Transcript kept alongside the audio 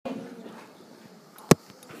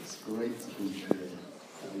great to be here.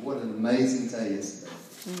 What an amazing day yesterday.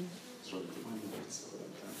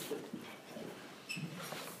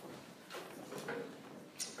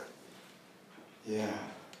 Yeah,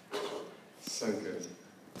 so good.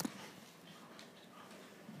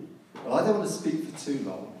 Well, I don't want to speak for too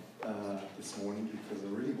long this morning because I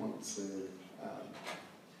really want to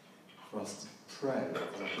for us to pray.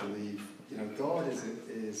 I believe, God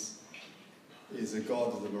is a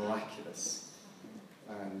God of the miraculous,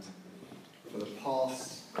 and for the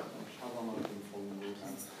past, how long have I been following the Lord now?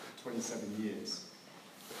 27 years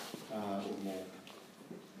or more.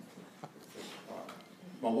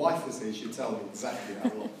 My wife was here, she'd tell me exactly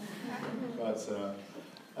how long. But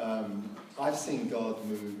I've seen God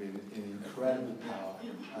move in incredible power.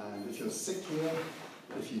 And if you're sick here,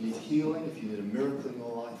 if you need healing, if you need a miracle in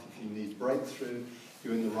your life, if you need breakthrough,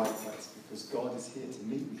 you're in the right place because God is here to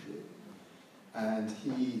meet with you. And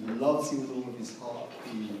He loves you with all of His heart.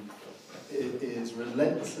 He is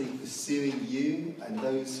relentlessly pursuing you and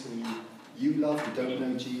those who you love, who don't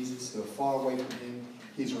know Jesus, who are far away from Him.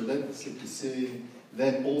 He's relentlessly pursuing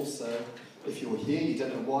them also. If you're here, you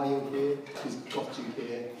don't know why you're here, He's got you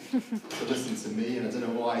here to listen to me, and I don't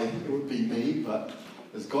know why it would be me, but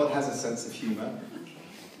as God has a sense of humour,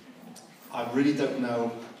 I really don't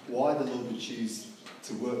know why the Lord would choose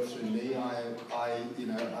to work through me.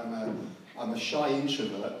 I'm a shy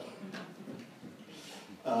introvert.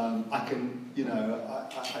 I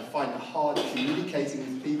find it hard communicating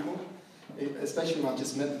with people, especially when I've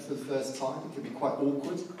just met them for the first time. It can be quite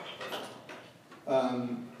awkward.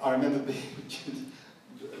 I remember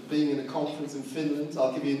being in a conference in Finland.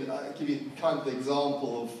 I'll give you kind of the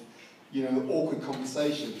example of, awkward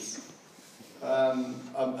conversations.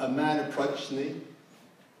 A man approached me.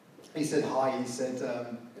 He said hi. He said,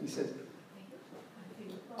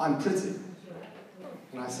 "I'm pretty."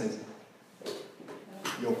 And I said,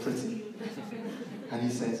 "You're pretty?" And he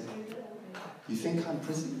said, "You think I'm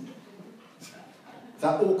pretty?"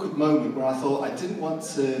 That awkward moment where I thought I didn't want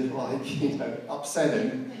to, upset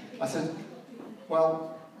him. I said,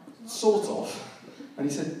 "Well, sort of." And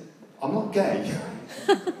he said, "I'm not gay."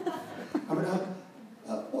 I went,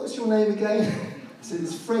 "What's your name again?" I said,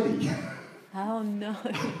 "It's Freddie." Oh no.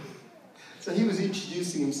 So he was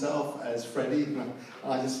introducing himself as Freddie, and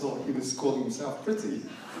I just thought he was calling himself pretty.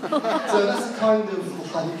 So that's kind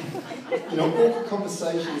of awkward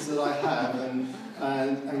conversations that I have,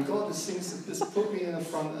 and God just seems to just put me in the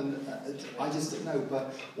front, and I just don't know.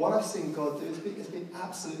 But what I've seen God do, it's been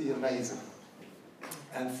absolutely amazing.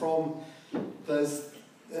 And from those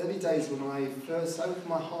early days when I first opened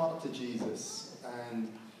my heart up to Jesus, and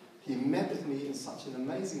He met with me in such an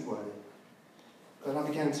amazing way, that I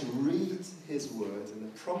began to read His Word and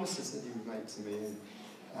the promises that He would make to me,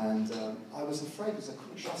 and I was afraid because I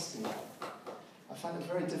couldn't trust Him. I found it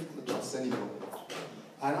very difficult to trust anybody.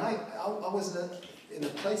 And I was in a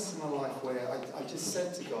place in my life where I just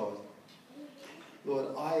said to God,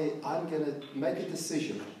 "Lord, I'm going to make a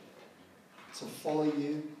decision to follow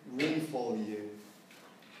You, really follow You,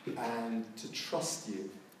 and to trust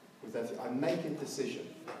You with everything. I'm making a decision.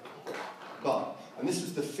 But," and this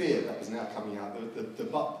was the fear that was now coming out, the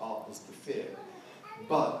but part was the fear.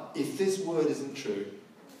 "But if this word isn't true,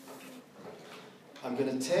 I'm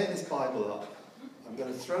going to tear this Bible up, I'm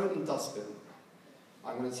going to throw it in the dustbin,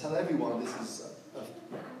 I'm going to tell everyone this is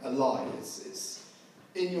a lie, it's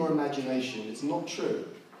in your imagination, it's not true."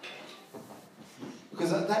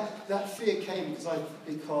 Because that fear came because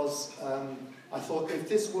I thought, if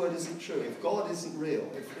this word isn't true, if God isn't real,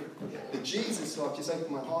 if the Jesus who I've just opened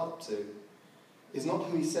my heart up to is not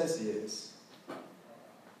who He says He is,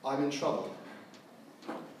 I'm in trouble.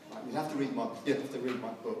 You have to read my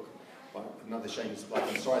book. Another shameless plug.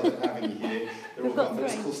 I'm sorry I don't have any here. They're all gone, but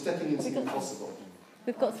it's called Stepping into the Impossible.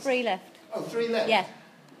 We've got 3 left. Oh, 3 left? Yeah.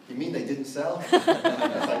 You mean they didn't sell?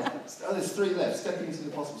 There's 3 left. Stepping into the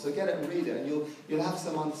Impossible. So get it and read it, and you'll have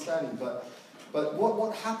some understanding. But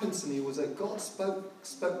what happened to me was that God spoke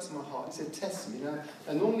to my heart. He said, "Test me."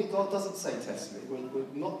 And normally God doesn't say test me. We're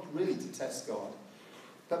not really to test God.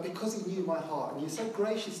 But because He knew my heart, and He's so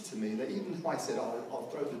gracious to me that even if I said, I'll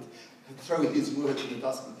throw His word in the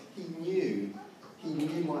dustbin, He knew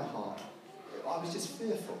my heart. I was just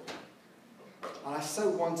fearful. And I so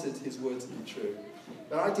wanted His word to be true.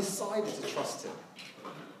 But I decided to trust Him.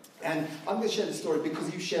 And I'm going to share the story because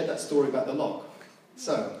you shared that story about the lock.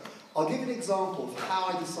 So, I'll give you an example of how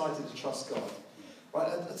I decided to trust God. Right,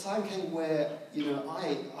 a time came where,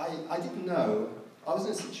 I didn't know. I was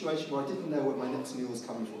in a situation where I didn't know where my next meal was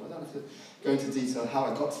coming from. I don't have to go into detail how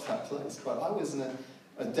I got to that place, but I was in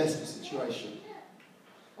a desperate situation.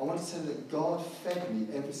 I want to tell you that God fed me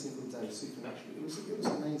every single day supernaturally. It was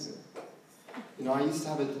amazing. You know, I used to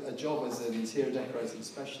have a job as an interior decorating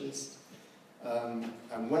specialist,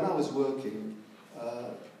 and when I was working,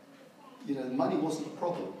 you know, money wasn't a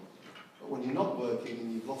problem. But when you're not working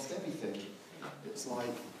and you've lost everything, it's like,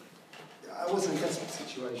 I was in a desperate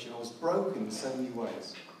situation. I was broken in so many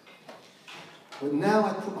ways. But now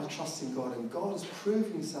I put my trust in God, and God has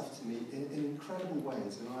proven himself to me in incredible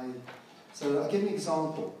ways. So I'll give you an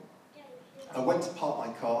example. I went to park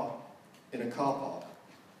my car in a car park.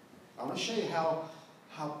 I want to show you how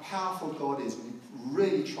powerful God is when you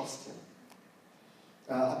really trust him.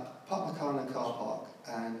 I parked my car in a car park,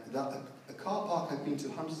 and a car park I've been to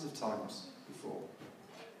hundreds of times before.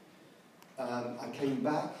 I came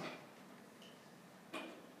back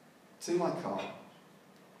to my car.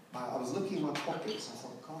 I was looking in my pockets, and I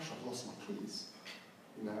thought, gosh, I've lost my keys.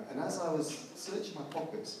 You know, and as I was searching my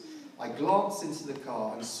pockets, I glanced into the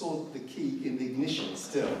car and saw the key in the ignition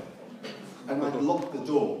still, and I'd locked the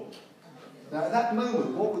door. Now, at that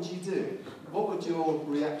moment, what would you do? What would your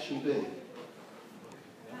reaction be?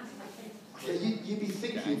 Yeah, you'd be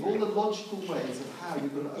thinking of all the logical ways of how you're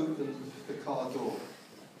going to open the car door.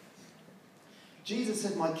 Jesus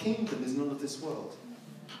said, my kingdom is none of this world.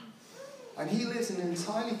 And he lives in an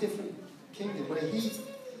entirely different kingdom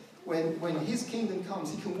where when his kingdom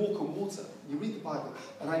comes, he can walk on water. You read the Bible.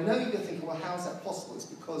 And I know you're thinking, well, how is that possible? It's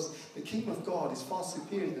because the kingdom of God is far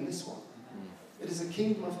superior than this one. It is a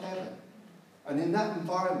kingdom of heaven. And in that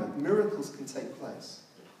environment, miracles can take place.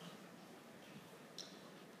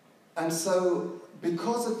 And so,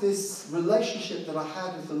 because of this relationship that I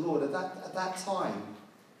had with the Lord at that time,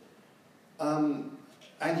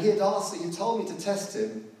 and he told me to test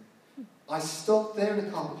him, I stopped there in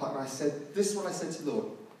the car park and I said, this is what I said to the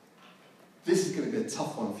Lord. This is going to be a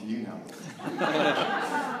tough one for you now,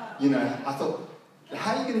 Lord. You know, I thought,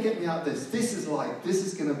 how are you going to get me out of this? This is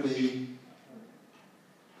going to be,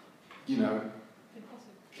 you know,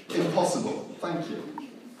 impossible. Thank you.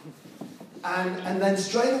 And then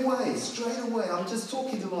straight away, I'm just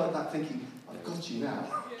talking to him like that, thinking, I've got you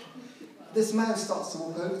now. This man starts to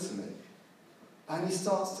walk over to me, and he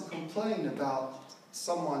starts to complain about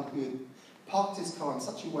someone who had parked his car in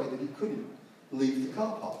such a way that he couldn't leave the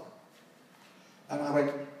car park. And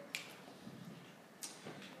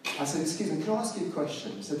I said, excuse me, can I ask you a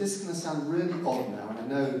question? So this is going to sound really odd now, and I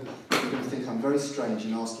know you're going to think I'm very strange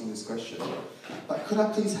in asking this question, but could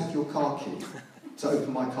I please have your car key to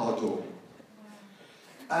open my car door?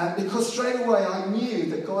 Because straight away I knew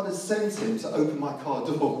that God had sent him to open my car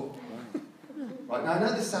door. Right, now I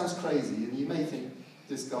know this sounds crazy, and you may think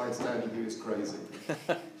this guy standing here is crazy.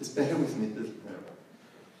 Just bear with me a little bit.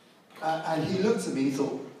 And he looked at me and he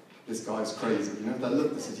thought, this guy's crazy. You know, that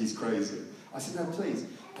look that said he's crazy. I said, no, please.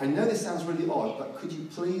 I know this sounds really odd, but can I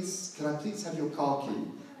please have your car key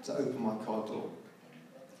to open my car door?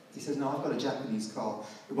 He says, no, I've got a Japanese car.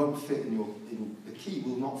 It won't fit the key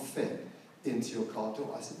will not fit into your car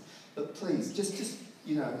door. I said, but please, just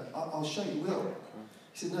you know, I'll show you will.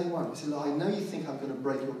 He said, no, you won't. He said, I know you think I'm going to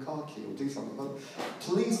break your car key or do something, but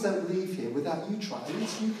please don't leave here without you trying. At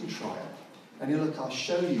least you can try it. And he look, I'll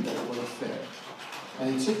show you that it won't fit.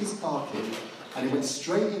 And he took his car key and he went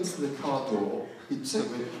straight into the car door. He took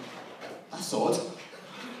it. That's odd.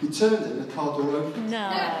 He turned it and the car door opened. No.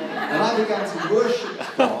 And I began to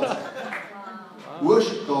worship God.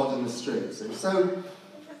 Worship God in the street.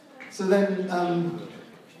 So then,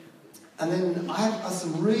 and then I had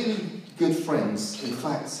some really good friends. In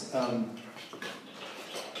fact,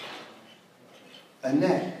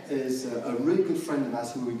 Annette is a really good friend of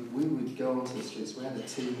ours who we would go onto the streets. We had a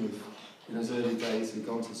team of, in those early days, we'd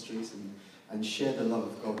go onto the streets and share the love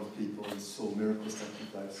of God with people and saw miracles taking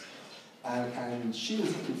place. And she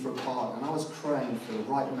was looking for a partner, and I was praying for the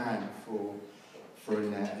right man for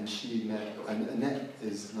Annette, and Annette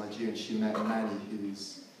is Nigerian. She met Manny,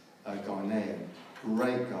 who's a Ghanaian,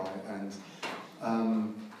 great guy, and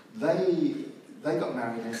they got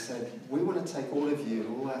married and said, we want to take all of you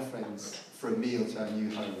and all our friends for a meal to our new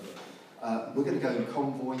home. We're going to go in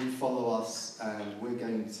convoy, follow us, and we're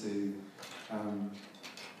going to,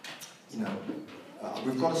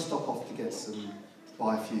 we've got to stop off to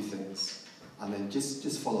buy a few things, and then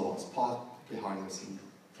just follow us, park behind us and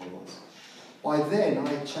follow us. By then, I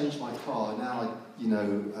had changed my car. Now,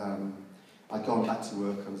 I'd gone back to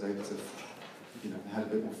work. I was able to, I had a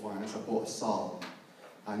bit more finance. I bought a Saab.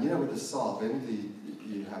 And with the Saab, whenever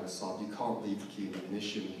you have a Saab, you can't leave the key in the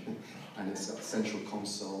ignition. And it's a central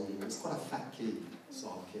console. It's quite a fat key,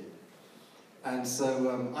 Saab key. And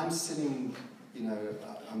so I'm sitting,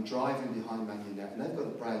 I'm driving behind Manunet, and they've got a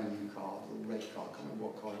brand new car, a little red car, I can't remember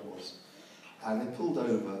what car it was. and they pulled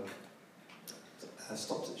over,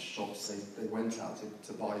 stopped at shops. They went out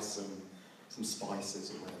to buy some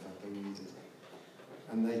spices or whatever they needed.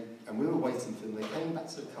 And we were waiting for them. They came back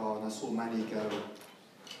to the car, and I saw Manny go,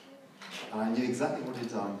 and I knew exactly what he'd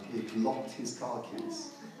done. He'd locked his car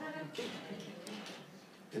keys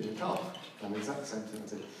in the car. And the exact same thing I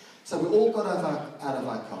did. So we all got out of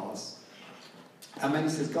our cars, and Manny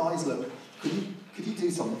says, guys, look, could you do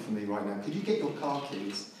something for me right now? Could you get your car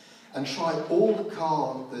keys and try all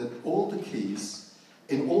the keys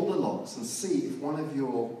in all the locks and see if one of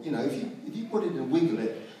your, if you put it and wiggle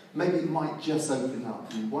it, maybe it might just open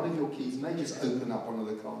up. And one of your keys may just open up one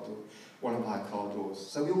of our car doors.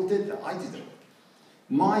 So we all did that. I did it.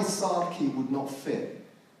 My Saab key would not fit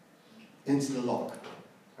into the lock.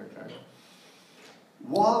 Okay.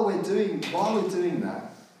 While we're doing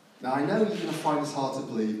that, now I know you're going to find this hard to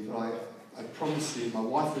believe, but I promise you, my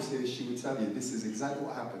wife was here, she would tell you this is exactly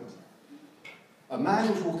what happened. A man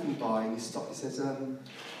was walking by and he stopped. He says,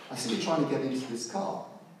 I see you trying to get into this car.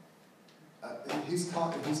 Whose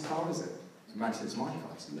car is it? The man says, my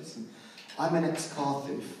car. I said, listen, I'm an ex-car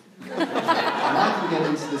thief. And I can get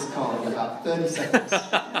into this car in about 30 seconds.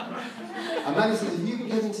 And man says, if you can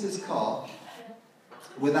get into this car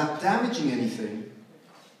without damaging anything,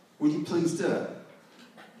 would you please do it?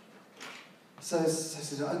 So I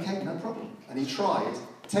said, okay, no problem. And he tried.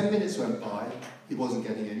 10 minutes went by. He wasn't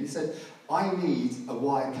getting in. He said, I need a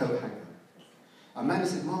wire coat hanger. And Manny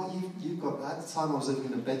said, Mark, you've got, at the time I was living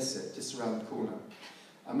in a bedsit just around the corner.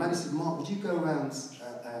 And Manny said, Mark, would you go around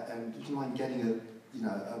and would you mind getting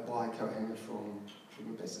a wire coat hanger from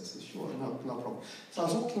a bedsit? I said, sure, no problem. So I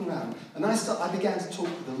was walking around, and I began to talk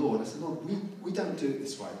with the Lord. I said, Lord, we don't do it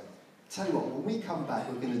this way. Tell you what, when we come back,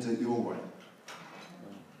 we're going to do it your way.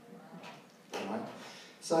 All right?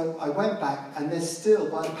 So I went back, and they're still,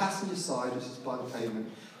 by the passenger side, which is by the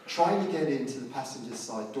pavement, trying to get into the passenger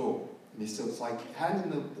side door. And he's still, it's like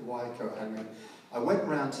handing the wire coat hanger. I went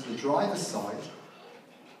round to the driver's side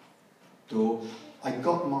door. I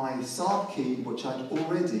got my Saab key, which I'd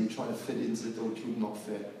already tried to fit into the door, which would not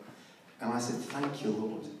fit. And I said, thank you,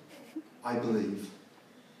 Lord. I believe.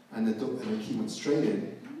 And the key went straight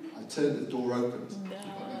in. I turned, the door opened. No.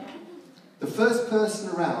 The first person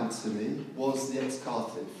around to me was the ex-car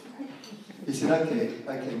thief. He said,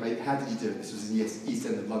 okay, mate, how did you do it? This was in the East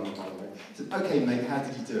End of London, by the way. He said, okay, mate, how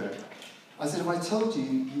did you do it? I said, if I told you,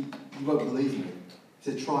 you won't believe me.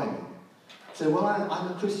 He said, try me. I said, well, I'm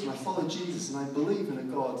a Christian, I follow Jesus, and I believe in a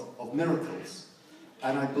God of miracles.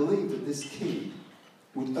 And I believe that this key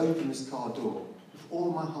would open this car door. With all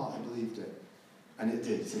of my heart, I believed it. And it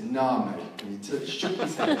did. He said, nah, mate. And he shook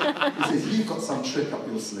his head. He says, you've got some trick up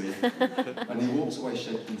your sleeve. And he walked away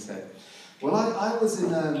shaking his head. Well, I was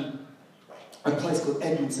in a place called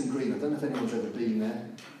Edmonton Green. I don't know if anyone's ever been there.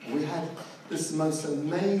 We had this most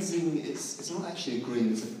amazing, it's not actually a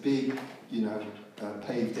green, it's a big,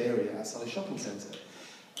 paved area outside a shopping centre.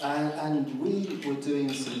 And we were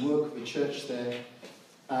doing some work with a church there,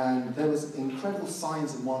 and there was incredible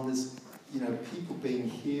signs and wonders, people being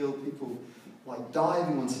healed, people like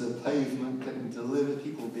diving onto the pavement, getting delivered,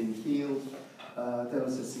 people being healed. There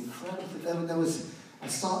was this incredible, I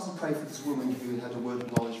started to pray for this woman who had a word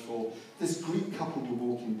of knowledge for. This Greek couple were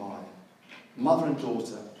walking by, mother and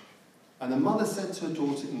daughter. And the mother said to her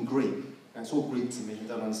daughter in Greek, and it's all Greek to me, I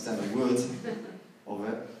don't understand a word of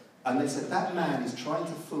it, and they said, that man is trying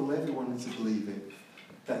to fool everyone into believing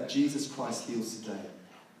that Jesus Christ heals today.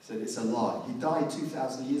 He said, it's a lie. He died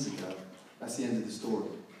 2,000 years ago. That's the end of the story.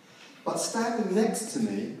 But standing next to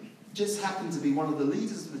me just happened to be one of the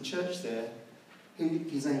leaders of the church there,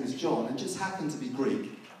 his name was John, and just happened to be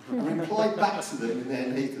Greek, and replied back to them in their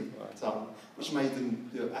native tongue, which made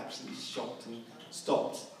them absolutely shocked and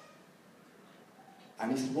stopped.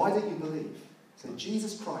 And he said, why don't you believe? He said,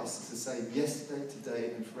 Jesus Christ is the same yesterday,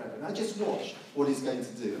 today, and forever. And I just watched what he's going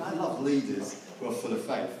to do. And I love leaders who are full of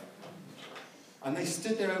faith. And they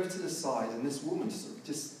stood there over to the side, and this woman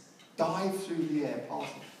just dived through the air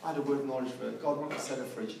past me. I had a word of knowledge for her. God wanted to set her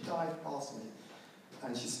free. She dived past me.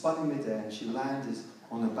 And she spun in midair, and she landed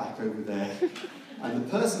on her back over there. And the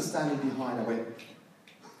person standing behind, I went,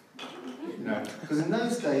 because in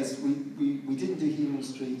those days, we didn't do healing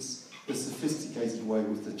streets the sophisticated way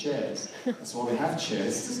with the chairs. That's why we have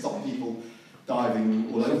chairs, to stop people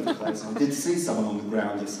diving all over the place. I did see someone on the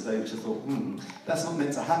ground yesterday, which I thought, that's not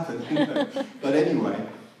meant to happen. But anyway,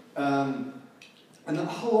 and that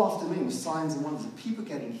whole afternoon was signs and wonders of people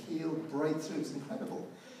getting healed, breakthrough. It was incredible.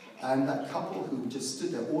 And that couple who just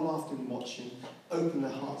stood there all afternoon watching, opened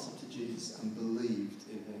their hearts up to Jesus and believed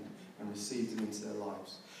in him and received him into their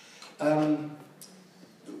lives.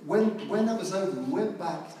 when that was over, we went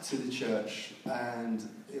back to the church, and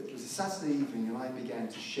it was a Saturday evening, and I began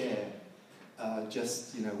to share.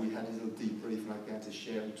 We had a little debrief, and I began to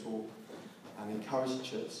share and talk and encourage the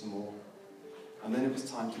church some more. And then it was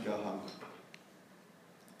time to go home.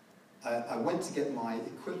 I went to get my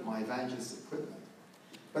evangelist equipment,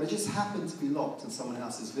 but it just happened to be locked in someone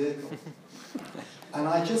else's vehicle. And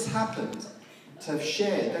I just happened to have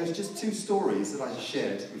shared, there was just 2 stories that I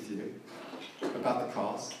shared with you about the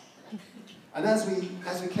cars. And as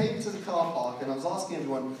we came to the car park, and I was asking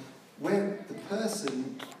everyone where the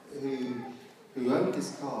person who owned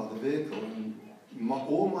this car, the vehicle, and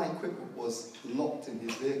all my equipment was locked in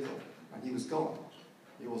his vehicle, and he was gone.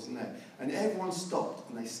 He wasn't there. And everyone stopped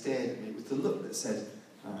and they stared at me with the look that said,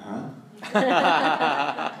 uh-huh.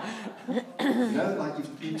 Like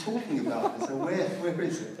you've been talking about this, so where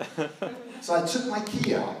is it? So I took my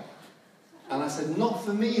key out and I said, not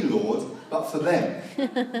for me, Lord, but for them.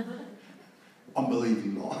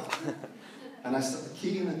 Unbelievably not. And I stuck the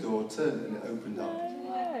key in the door, turned it, and it opened up.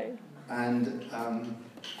 And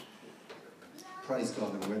praise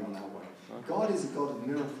God, and went on that way. God is a God of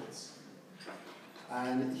miracles.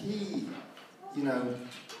 And He,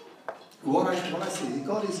 what I see,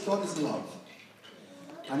 God is love.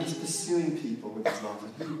 And He's pursuing people with His love.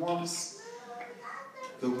 And He wants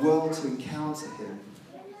the world to encounter Him,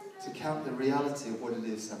 to count the reality of what it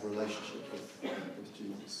is to have a relationship with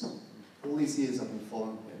Jesus. All these years I've been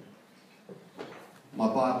following Him. My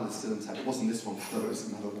Bible is still intact. It wasn't this one, though, it was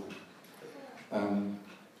another one.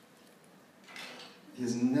 He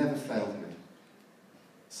has never failed me.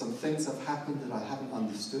 Some things have happened that I haven't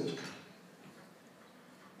understood.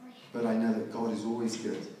 But I know that God is always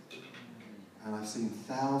good. And I've seen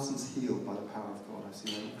thousands healed by the power of God. I've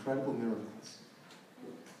seen incredible miracles.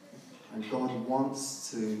 And God wants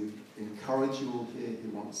to encourage you all here. He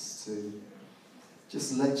wants to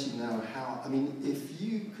just let you know how, if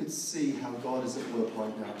you could see how God is at work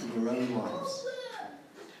right now in your own lives,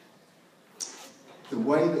 the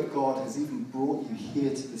way that God has even brought you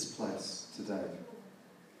here to this place today,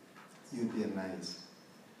 you'd be amazed.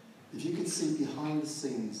 If you could see behind the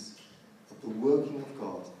scenes of the working of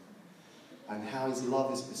God and how His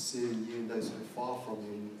love is pursuing you and those who are far from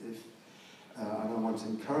you, and I want to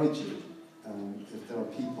encourage you, if there are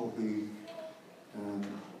people who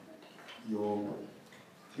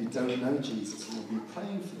don't know Jesus and you'll be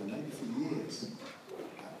praying for them, maybe for years,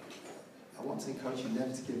 I want to encourage you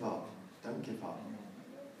never to give up. Don't give up.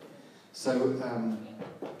 So,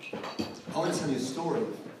 I want to tell you a story,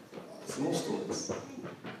 some more stories.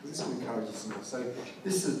 This will encourage you some more. So,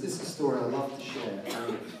 this is a story I love to share.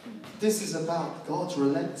 This is about God's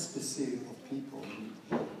relentless pursuit of people.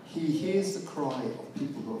 He hears the cry of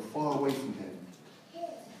people who are far away from Him.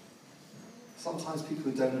 Sometimes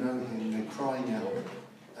people who don't know Him, they're crying out.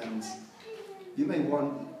 And you may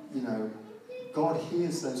want, God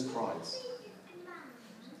hears those cries.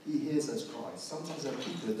 He hears those cries. Sometimes there are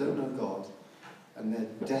people who don't know God, and they're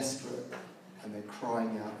desperate, and they're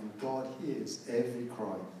crying out, and God hears every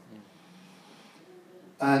cry.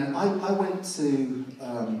 And I went to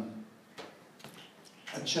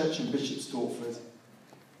a church in Bishop Stortford,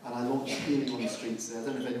 and I launched healing on the streets there. I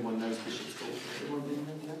don't know if anyone knows Bishop Stortford. Anyone been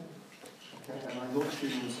there? Okay, and I launched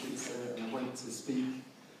healing on the streets there, and I went to speak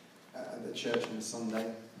at the church on a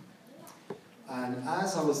Sunday. And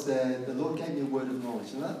as I was there, the Lord gave me a word of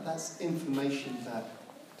knowledge. And that's information that,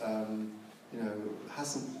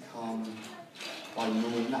 hasn't come by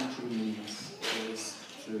normal, natural means. It was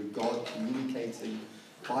through God communicating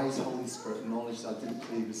by His Holy Spirit knowledge that I didn't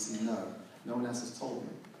previously know. No one else has told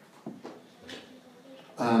me.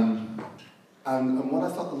 And what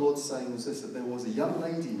I felt the Lord saying was this, that there was a young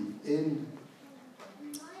lady in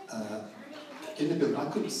the building. I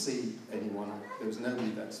couldn't see anyone. There was nobody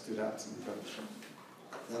that stood out to me. But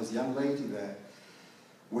there was a young lady there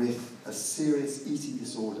with a serious eating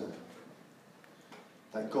disorder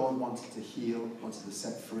that God wanted to heal, wanted to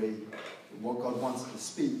set free, and what God wanted to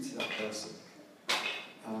speak to that person.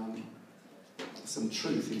 Some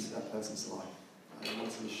truth into that person's life. And I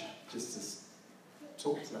wanted just to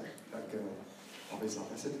talk to that girl of his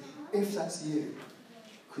life. I said, if that's you,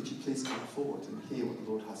 could you please come forward and hear what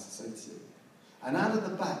the Lord has to say to you? And out of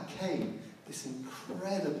the back came this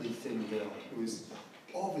incredibly thin girl who was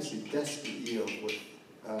obviously desperately ill with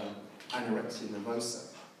anorexia nervosa.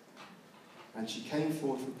 And she came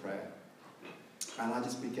forward for prayer. And I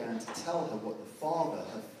just began to tell her what the Father,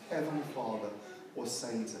 her Heavenly Father, was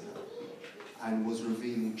saying to her. And was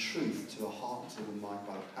revealing truth to her heart, to her mind,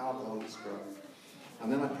 by the power of the Holy Spirit.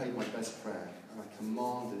 And then I prayed my best prayer. And I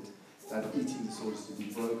commanded that eating disorders to be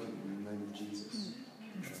broken in the name of Jesus.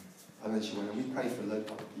 And then she went, and we prayed for a load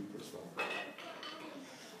of other people as well.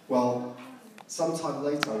 Well, sometime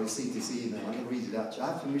later I received this email. I'm going to read it out to you.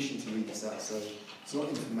 I have permission to read this out, so it's not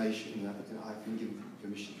information. I've been given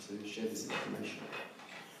permission to share this information.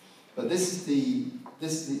 But this is the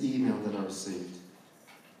email that I received.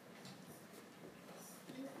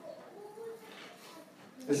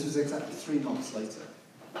 This was exactly 3 months later.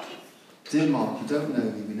 Dear Mark, you don't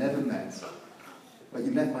know me, we never met, but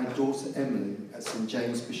you met my daughter Emily at St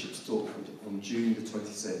James Bishop Stortford on June the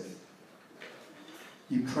 26th.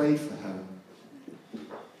 You prayed for her.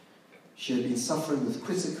 She had been suffering with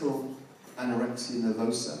critical anorexia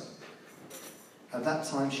nervosa. At that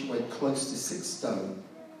time she weighed close to 6 stone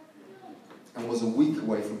and was a week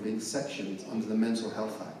away from being sectioned under the Mental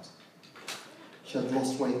Health Act. She had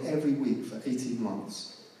lost weight every week for 18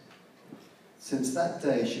 months. Since that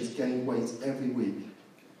day, she has gained weight every week.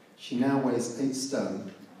 She now weighs 8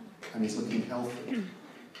 stone and is looking healthy.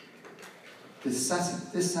 This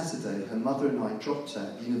Saturday, her mother and I dropped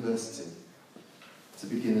her at university to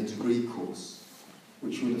begin a degree course,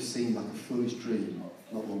 which would have seemed like a foolish dream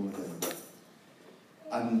not long ago.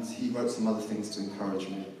 And he wrote some other things to encourage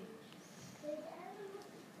me.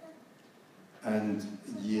 And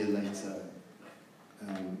a year later,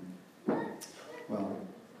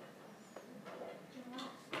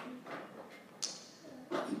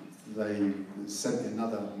 they sent me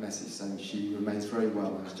another message saying she remains very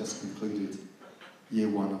well and has just concluded year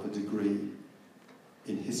 1 of a degree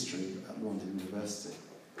in history at London University.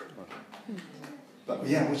 But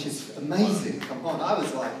yeah, which is amazing. Come on, I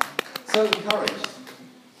was like so encouraged.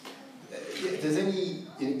 If there's any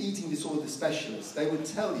eating disorder specialists, they would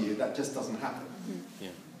tell you that just doesn't happen.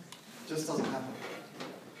 Yeah. Just doesn't happen.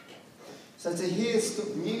 So to hear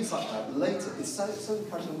news like that later is so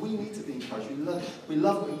encouraging. We need to be encouraged. We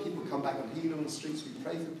love when people come back and heal on the streets. We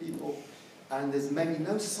pray for people, and there's maybe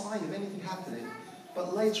no sign of anything happening.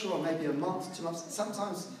 But later on, maybe a month, 2 months,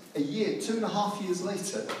 sometimes a year, 2.5 years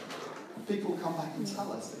later, people come back and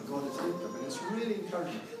tell us that God has healed them. And it's really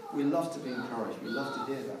encouraging. We love to be encouraged. We love to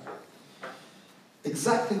hear that.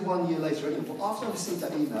 Exactly 1 year later, after I received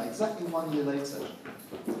that email, exactly 1 year later,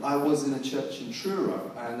 I was in a church in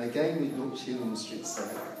Truro, and again we launched Healing on the Streets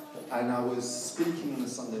there, and I was speaking on a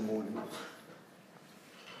Sunday morning.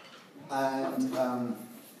 And,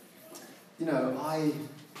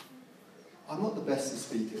 I'm not the best of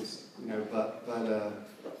speakers, but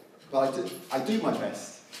I do my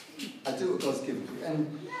best. I do what God's given me.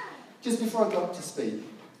 And just before I got up to speak,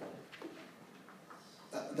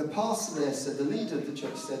 the pastor there said, the leader of the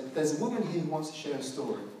church said, there's a woman here who wants to share a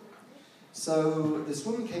story. So this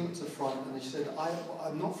woman came up to the front and she said,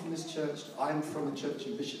 I'm not from this church, I'm from a church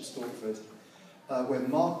in Bishop Stortford, where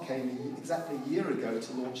Mark came exactly a year ago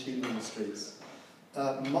to launch Healing on the Streets.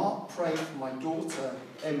 Mark prayed for my daughter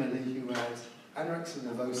Emily, who had anorexia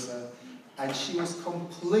nervosa, and she was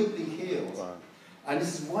completely healed. Wow. And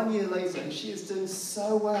this is 1 year later, and she is doing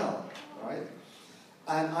so well, right?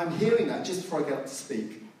 And I'm hearing that just before I get up to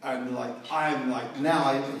speak. And now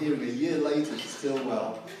I'm hearing a year later, she's still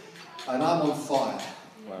well. And I'm on fire.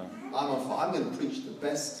 Wow. I'm on fire. I'm going to preach the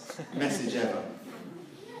best message ever.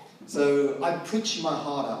 So I'm preaching my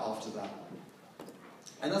heart out after that.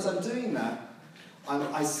 And as I'm doing that,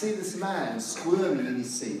 I see this man squirming in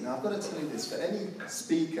his seat. Now I've got to tell you this, for any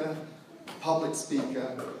speaker, public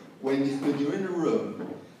speaker, when you're in a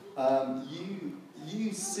room,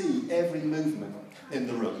 you see every movement in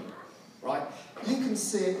the room, right? You can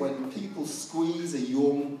see it when people squeeze a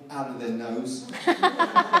yawn out of their nose.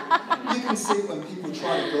 You can see it when people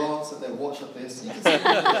try to glance at their watch like this. You can see it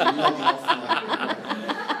when they're nodding off.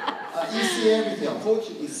 You see everything.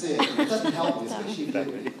 Unfortunately, you see it. It doesn't help, especially if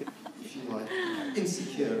you're like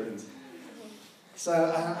insecure. And so,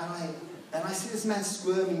 and I see this man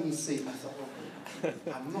squirming in his seat. I thought, I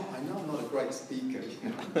know I'm not a great speaker,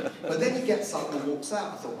 But then he gets up and walks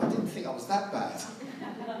out. I thought, I didn't think I was that bad.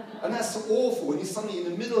 And that's so awful when you're suddenly in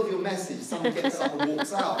the middle of your message, someone gets up and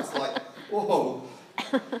walks out. It's like, whoa,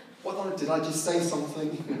 did I just say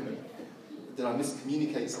something? Did I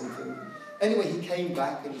miscommunicate something? Anyway, he came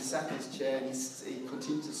back and he sat in his chair and he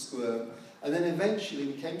continued to squirm. And then eventually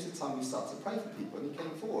we came to the time we started to pray for people and he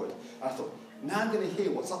came forward. And I thought, now I'm going to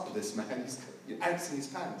hear what's up with this man. He's ants in his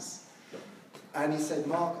pants. And he said,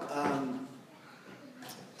 Mark, I'm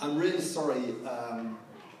really sorry.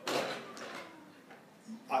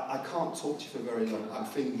 I can't talk to you for very long. I'm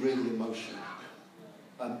feeling really emotional.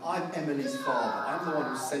 I'm Emily's father. I'm the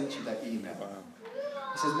one who sent you that email.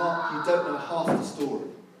 He says, Mark, you don't know half the story.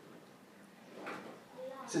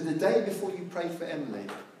 So the day before you prayed for Emily,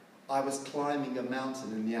 I was climbing a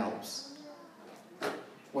mountain in the Alps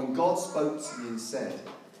when God spoke to me and said,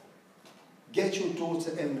 get your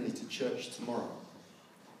daughter Emily to church tomorrow.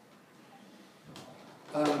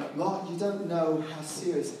 Mark, you don't know how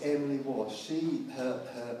serious Emily was.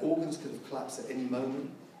 Her organs could have collapsed at any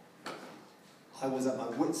moment. I was at my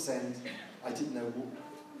wit's end. I didn't know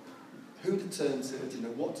who to turn to. I didn't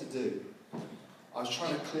know what to do. I was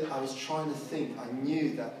trying to think. I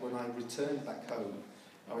knew that when I returned back home,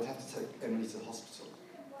 I would have to take Emily to the hospital.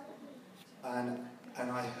 And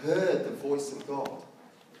I heard the voice of God.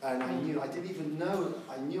 And I knew I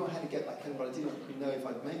knew I had to get back home, but I didn't know if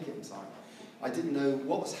I'd make it in time. I didn't know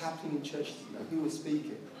what was happening in church. I didn't know who was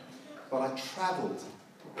speaking. But I travelled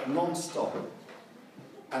non-stop.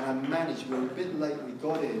 And I managed. We were a bit late. We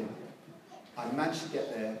got in. I managed to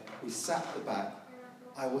get there. We sat at the back.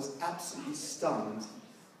 I was absolutely stunned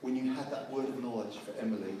when you had that word of knowledge for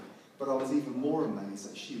Emily. But I was even more amazed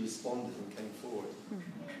that she responded and came forward.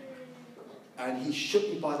 And he shook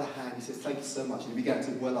me by the hand. He said, "Thank you so much." And he began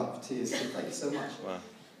to well up with tears. He said, "Thank you so much. Wow.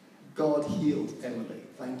 God healed Emily.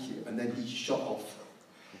 Thank you." And then he shot off.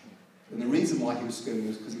 And the reason why he was screaming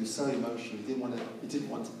was because he was so emotional. He didn't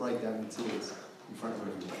want to break down in tears in front of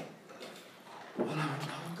everyone. And I went,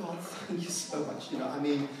 "Oh God, thank you so much." I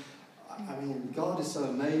mean, God is so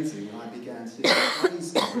amazing. And I began to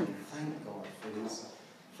praise Him and thank God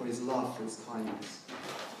for His love, for His kindness.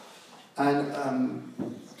 And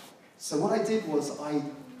so what I did was I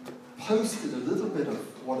posted a little bit of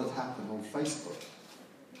what had happened on Facebook,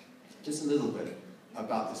 just a little bit,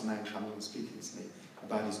 about this man coming and speaking to me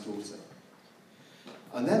about his daughter.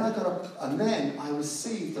 And then I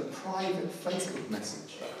received a private Facebook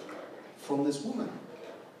message from this woman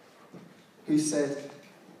who said,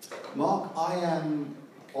 "Mark, I am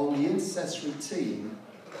on the intercessory team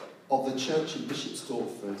of the church in Bishop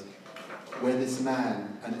Stortford, where this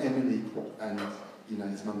man and Emily and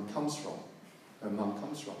his mum comes from. Her mum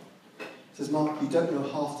comes from." Says, "Mark, you don't know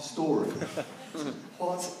half the story."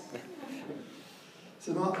 What?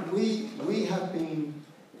 So Mark, we have been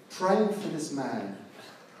praying for this man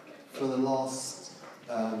for the last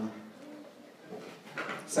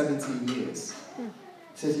 17 years.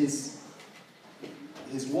 Said his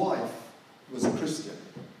wife was a Christian,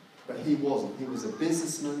 but he wasn't. He was a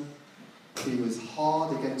businessman. He was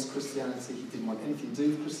hard against Christianity. He didn't want anything to do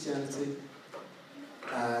with Christianity.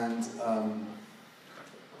 And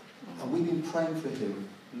we've been praying for him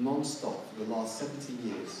non-stop for the last 17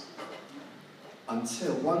 years.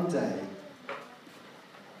 Until one day,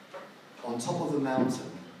 on top of the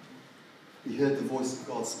mountain, he heard the voice of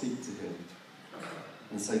God speak to him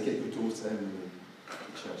and say, "Get your daughter Emily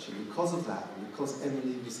to church." And because of that, and because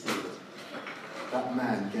Emily was healed, that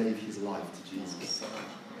man gave his life to Jesus.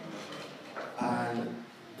 And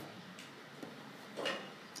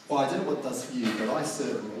well, I don't know what it does for you, but I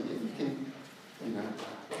certainly, you can,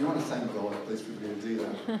 if you want to thank God, those people are going to do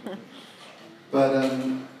that. But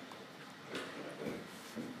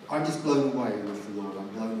I'm just blown away with the Lord. I'm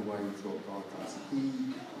blown away with what God does.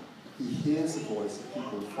 He hears the voice of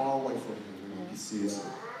people far away from him and he pursues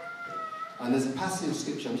them. And there's a passage of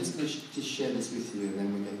scripture. I'm just going to just share this with you, and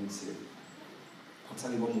then we'll get into it. I'll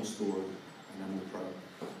tell you one more story, and then we'll pray.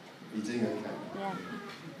 Are you doing okay? Yeah.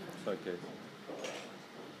 It's okay.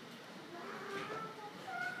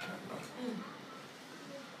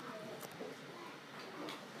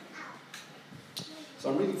 So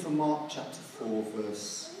I'm reading from Mark chapter 4,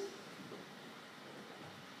 verse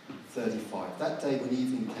 35. That day when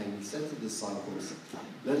evening came, he said to the disciples,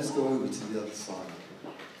 "Let us go over to the other side."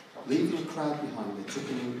 Leaving the crowd behind, they took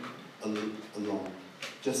him along,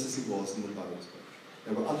 just as he was in the boat.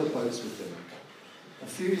 There were other boats with him. A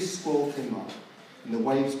furious squall came up, and the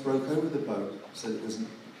waves broke over the boat so that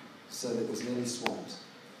it was nearly swamped.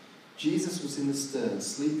 Jesus was in the stern,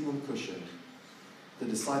 sleeping on a cushion. The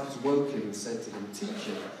disciples woke him and said to him,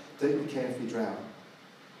 "Teacher, don't you care if we drown?"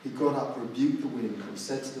 He got up, rebuked the wind, and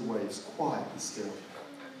said to the waves, "Quiet, be still."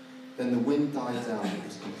 Then the wind died down, and it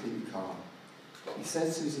was completely calm. He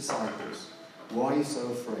said to his disciples, "Why are you so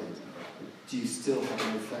afraid? Do you still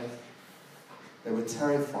have no faith?" They were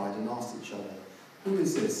terrified and asked each other, "Who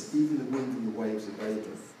is this? Even the wind and the waves obey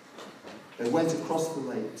him." They went across the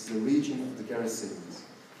lake to the region of the Gerasenes.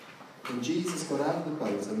 When Jesus got out of the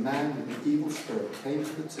boat, a man with an evil spirit came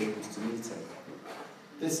to the tombs to meet him.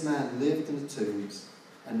 This man lived in the tombs,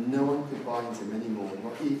 and no one could bind him anymore,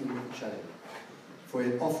 not even with a chain. For he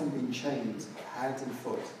had often been chained hand and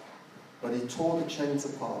foot. But he tore the chains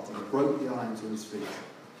apart and broke the irons on his feet.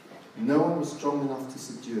 No one was strong enough to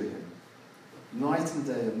subdue him. Night and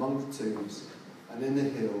day among the tombs and in the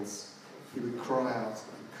hills, he would cry out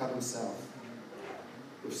and cut himself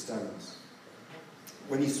with stones.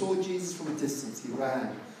 When he saw Jesus from a distance, he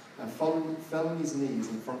ran and fell on his knees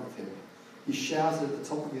in front of him. He shouted at the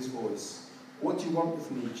top of his voice, "What do you want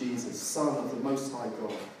with me, Jesus, Son of the Most High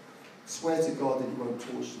God? Swear to God that you won't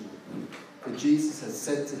torture me." For Jesus had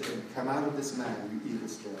said to him, "Come out of this man, you evil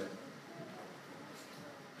spirit."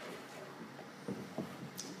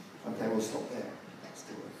 Okay, we'll stop there.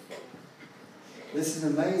 This is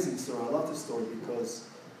an amazing story. I love this story because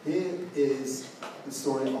here is the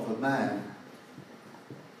story of a man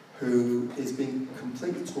who is being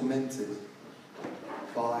completely tormented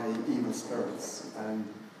by evil spirits. And,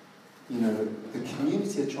 the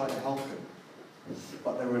community had tried to help him,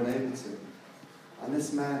 but they were unable to. And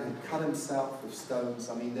this man had cut himself with stones.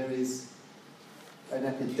 I mean, there is an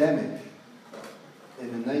epidemic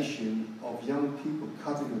in the nation of young people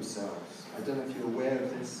cutting themselves. I don't know if you're aware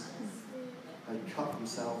of this. They cut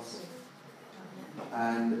themselves.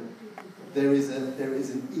 And there is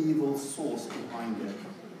an evil source behind it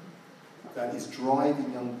that is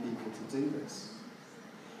driving young people to do this.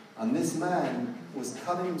 And this man was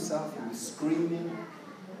cutting himself, he was screaming.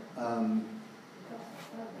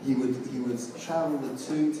 He would travel the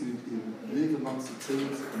tombs, he would live amongst the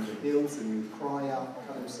tombs in the hills, and he would cry out,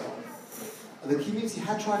 cut himself. And the community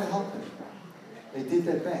had tried to help him. They did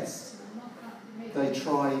their best. They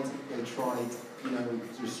tried,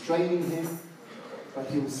 restraining him, but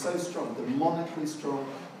he was so strong, demonically strong,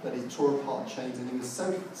 that he tore apart chains, and he was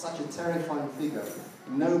such a terrifying figure,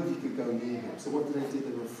 nobody could go near him. So what did they do?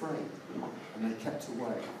 They were afraid, and they kept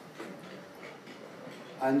away.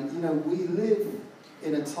 And we live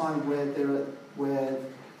in a time where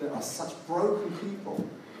there are such broken people,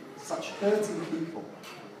 such hurting people,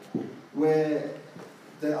 where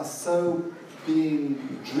they are so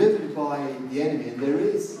being driven by the enemy, and there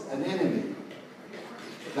is an enemy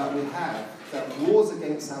that we have that wars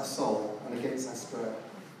against our soul and against our spirit.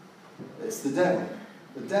 It's the devil.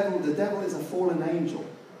 The devil is a fallen angel.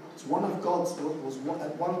 It's one of God's,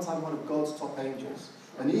 at one time one of God's top angels.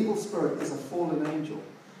 An evil spirit is a fallen angel.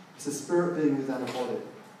 It's a spirit being without a body.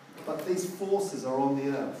 But these forces are on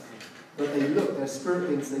the earth. But they're spirit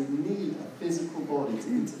beings, they need a physical body to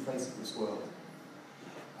interface with this world.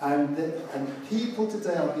 And people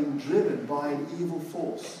today are being driven by an evil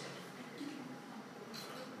force.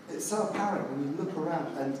 It's so apparent when you look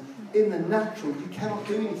around, and in the natural you cannot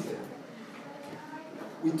do anything.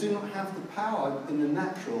 We do not have the power in the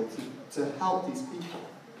natural to help these people.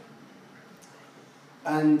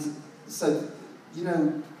 And so,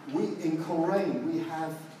 we in Coleraine, we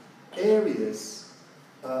have areas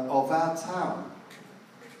of our town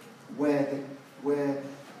where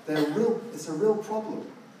it's a real problem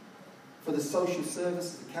for the social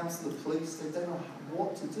services, the council, the police. They don't know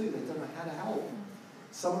what to do. They don't know how to help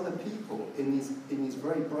some of the people in these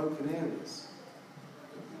very broken areas.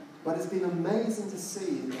 But it's been amazing to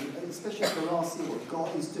see, especially for last year, what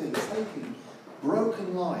God is doing, taking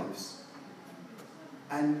broken lives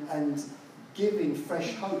and giving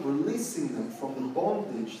fresh hope, releasing them from the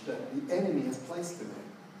bondage that the enemy has placed them in.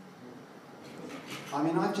 I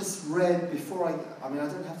mean, I've just read I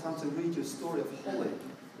don't have time to read you a story of Holly.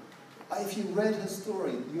 If you read her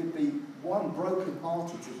story, you'd be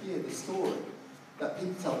broken-hearted to hear the story that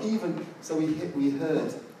people tell. Even, so we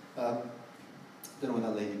heard, I don't know what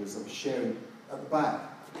that lady was sharing at the back.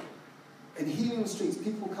 In Healing Streets,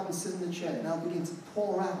 people come and sit in the chair and they'll begin to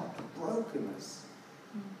pour out the brokenness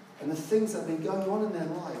and the things that have been going on in their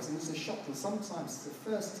lives. And it's a shock. And sometimes it's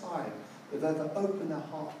the first time they've ever opened their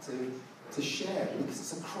heart to share, because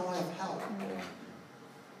it's a cry of help.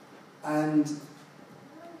 And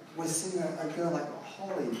we're seeing a girl like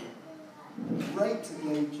Holly, raped at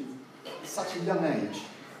the age of such a young age.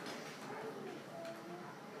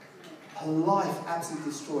 Her life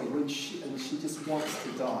absolutely destroyed, and she just wants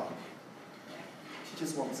to die. She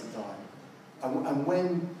just wants to die.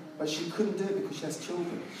 But she couldn't do it because she has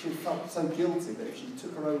children. She felt so guilty that if she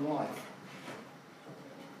took her own life,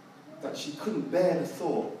 that she couldn't bear the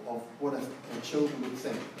thought of what her children would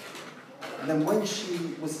think. And then when she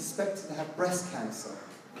was suspected to have breast cancer,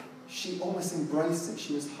 she almost embraced it.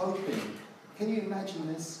 She was hoping, can you imagine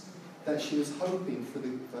this? That she was hoping for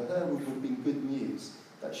her would have been good news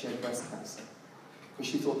that she had breast cancer,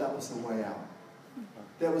 because she thought that was the way out.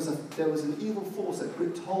 There was an evil force that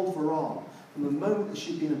gripped hold of her arm from the moment that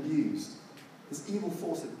she'd been abused. This evil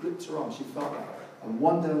force that gripped her arm, she felt that. And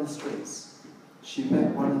one day on the streets, she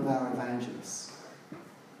met one of our evangelists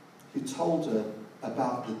who told her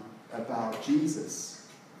about Jesus,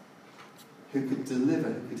 who could deliver,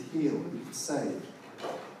 who could heal, who could save.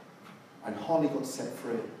 And Holly got set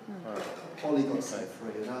free. Holly got set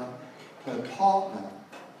free. And her partner,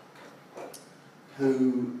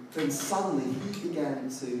 who then suddenly he began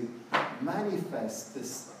to manifest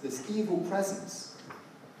this evil presence.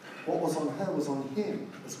 what was on her was on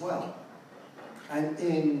him as well. And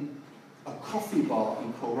in a coffee bar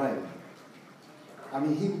in Coleraine, I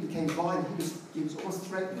mean, he became violent. He was almost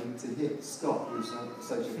threatening to hit Scott, who was a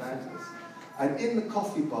social evangelist. And in the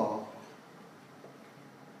coffee bar,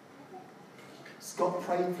 Scott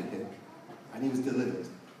prayed for him, and he was delivered.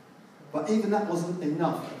 But even that wasn't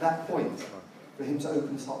enough at that point for him to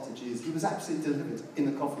open his heart to Jesus. He was absolutely delivered in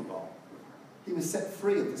the coffee bar. He was set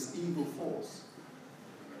free of this evil force.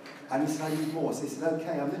 And he said, I need more. So he said,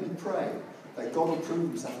 okay, let me pray that God will prove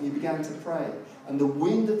himself. And he began to pray. And the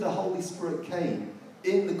wind of the Holy Spirit came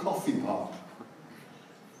in the coffee bar,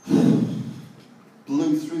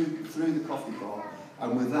 blew through the coffee bar,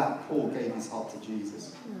 and with that, Paul gave his heart to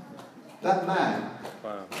Jesus. That man,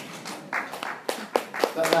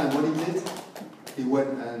 what he did, he went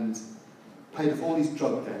and paid off all his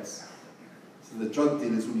drug debts. So the drug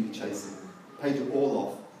dealers would be chasing him. Paid it all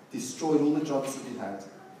off, destroyed all the drugs that he had,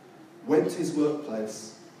 went to his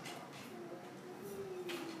workplace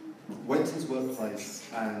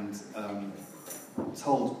and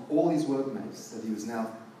told all his workmates that he was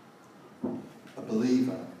now a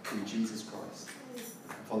believer in Jesus Christ,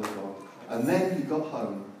 followed God. And then he got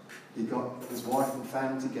home, he got his wife and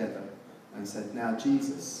family together and said, now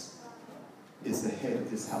Jesus is the head of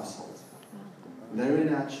this household. And they're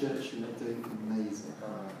in our church and they're doing amazing.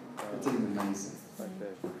 They're doing amazing.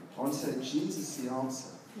 I want to say Jesus is the answer.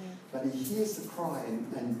 But he hears the cry,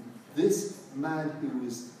 and this man who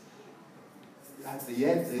was at the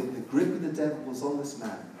end, the grip of the devil was on this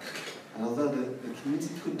man. And although the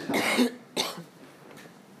community couldn't help him,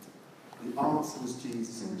 the answer was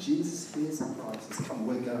Jesus. And Jesus hears the cry and says, come,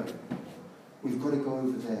 we're going. We've got to go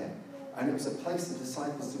over there. And it was a place the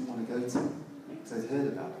disciples didn't want to go to, because they'd heard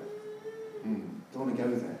about it. Don't want to go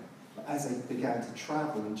there. But as they began to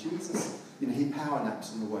travel, and Jesus, he power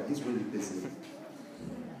naps on the way. He's really busy.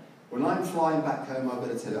 When I'm flying back home, I've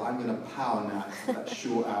got to tell you, I'm going to power nap that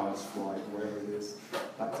short hour's flight, wherever it is,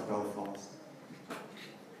 back to Belfast.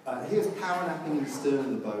 He was power napping in the stern of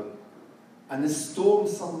the boat, and this storm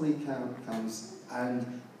suddenly comes,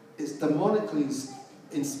 and it's demonically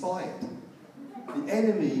inspired. The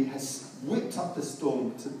enemy has whipped up the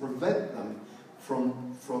storm to prevent them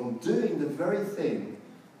from doing the very thing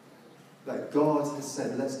that God has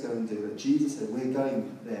said, let's go and do. That Jesus said, we're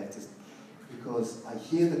going there because I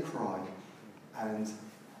hear the cry, and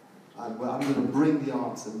I'm going to bring the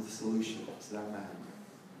answer and the solution to that man.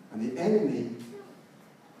 And the enemy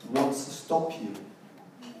wants to stop you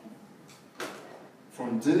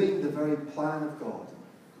from doing the very plan of God.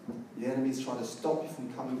 The enemy's trying to stop you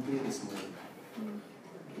from coming here this morning.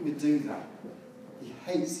 He would do that. He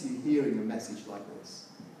hates you hearing a message like this,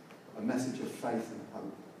 a message of faith and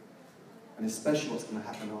hope. And especially what's going to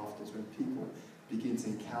happen after is when people begin to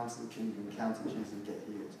encounter the kingdom, encounter Jesus, and get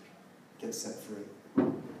healed, get set free.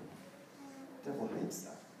 The devil hates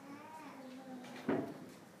that.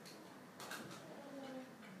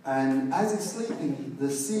 And as he's sleeping, the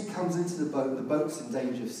sea comes into the boat's in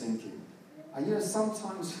danger of sinking. And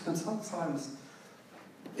sometimes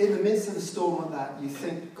in the midst of a storm like that, you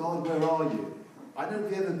think, God, where are you? I don't know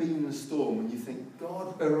if you've ever been in a storm and you think,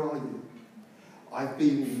 God, where are you? I've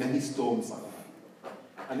been in many storms like that.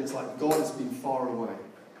 And it's like God has been far away.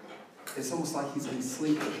 It's almost like he's been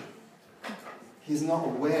sleeping. He's not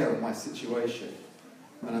aware of my situation.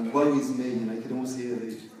 And it worries me, you can almost hear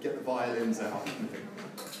get the violins out.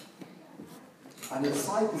 And the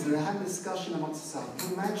disciples are having a discussion amongst themselves.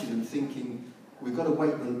 Can you imagine them thinking, we've got to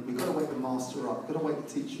wake the master up, we've got to wake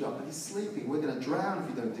the teacher up, and he's sleeping, we're going to drown if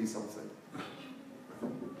we don't do something.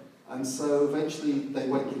 And so eventually they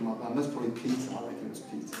wake him up, and that's probably Peter, I reckon it was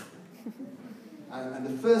Peter. And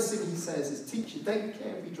the first thing he says is, teacher, don't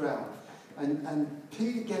care if we drown. And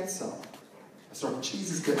Peter gets up,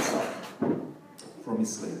 Jesus gets up from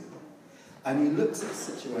his sleep. And he looks at the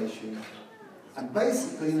situation, and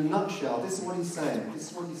basically, in a nutshell, this is what he's saying. This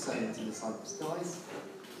is what he's saying to the disciples. Guys,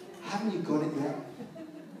 haven't you got it yet?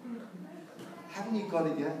 Haven't you got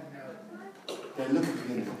it yet? They look at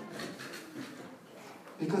him.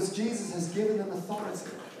 Because Jesus has given them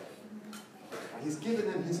authority. He's given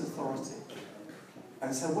them his authority.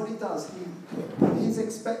 And so what he does, he's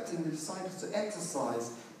expecting the disciples to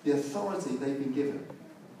exercise the authority they've been given.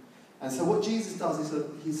 And so what Jesus does is that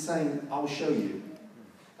he's saying, I'll show you.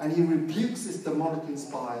 And he rebukes this demonically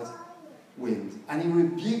inspired wind. And he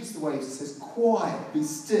rebukes the waves and says, quiet, be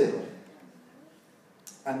still.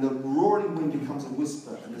 And the roaring wind becomes a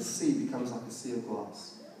whisper, and the sea becomes like a sea of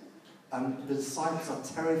glass. And the disciples are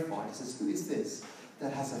terrified. He says, who is this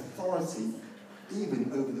that has authority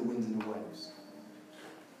even over the wind and the waves?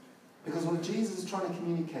 Because what Jesus is trying to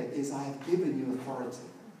communicate is, I have given you authority.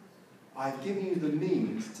 I've given you the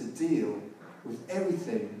means to deal with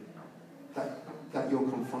everything that you're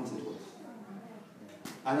confronted with.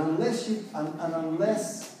 And unless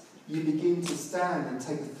you begin to stand and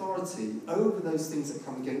take authority over those things that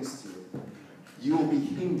come against you, you will be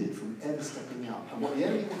hindered from ever stepping up. And what the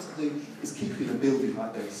enemy wants to do is keep you in a building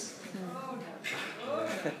like this.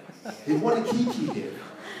 He wants to keep you here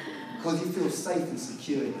because you feel safe and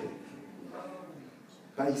secure here.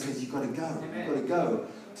 But he says you've got to go. You've got to go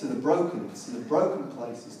to the brokenness, to the broken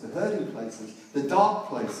places, the hurting places, the dark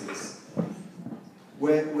places,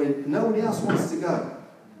 where no one else wants to go.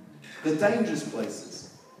 The dangerous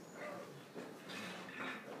places,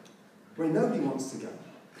 where nobody wants to go.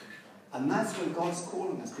 And that's where God's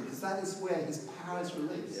calling us, because that is where his power is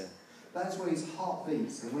released. Yeah. That is where his heart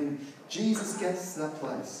beats. And when Jesus gets to that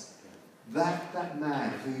place, that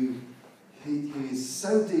man who is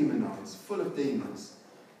so demonized, full of demons,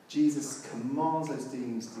 Jesus commands those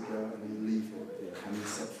demons to go and they leave him and he's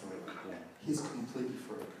set free. Yeah. He's completely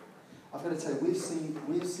free. I've got to tell you,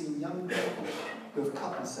 we've seen young people who have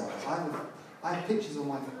cut themselves. I have pictures on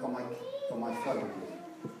my phone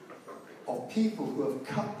of people who have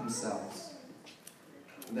cut themselves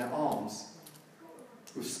in their arms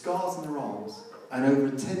with scars in their arms, and over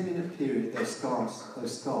a 10-minute period, those scars have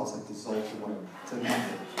dissolved away to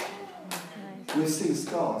nothing. Nice. We've seen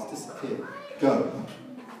scars disappear, go.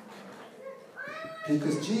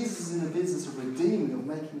 Because Jesus is in the business of redeeming, of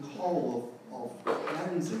making whole, of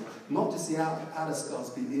cleansing, not just the outer scars,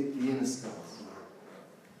 but the inner scars.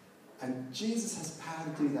 And Jesus has power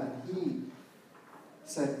to do that. And he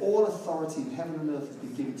said, all authority in heaven and earth has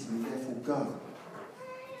been given to me, therefore go.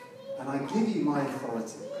 And I give you my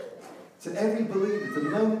authority. To every believer, the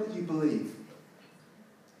moment that you believe,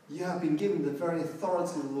 you have been given the very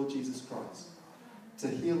authority of the Lord Jesus Christ to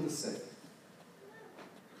heal the sick,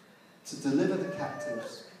 to deliver the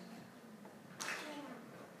captives,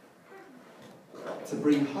 to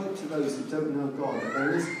bring hope to those who don't know God. That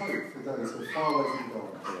there is hope for those who are far away from God.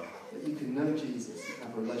 That you can know Jesus and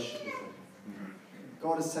have a relationship with him.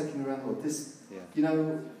 God has taken around, Lord.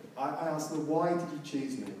 I asked Lord, why did you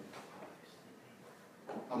choose me?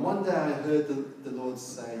 And one day I heard the Lord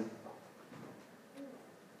say,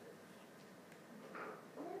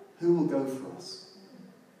 who will go for us?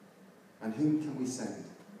 And whom can we send?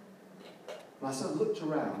 And I sort of looked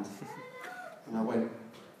around and I went,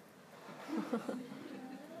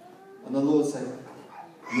 and the Lord said,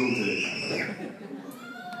 you'll do it.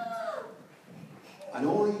 And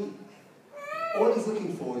all he's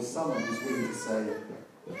looking for is someone who's willing to say,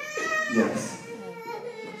 yes.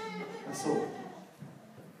 That's all.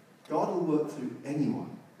 God will work through anyone.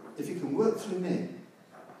 If he can work through me.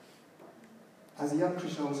 As a young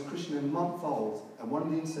Christian, I was a Christian a month old, and one of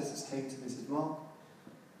the intercessors came to me and said, Mark,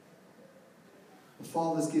 the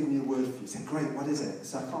Father's given me a word for you. He said, great, what is it? I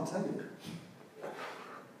said, I can't tell you.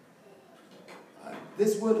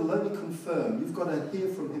 This word will only confirm, you've got to hear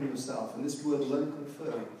from him yourself, and this word will only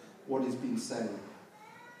confirm what he's been saying.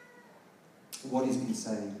 What he's been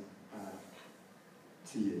saying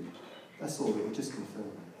to you. That's all, it will just confirm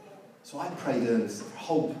it. So I prayed earnestly,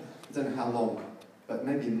 I don't know how long, but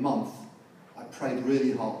maybe a month. I prayed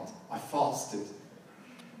really hard. I fasted.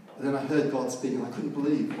 And then I heard God speak, and I couldn't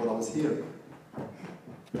believe what I was hearing.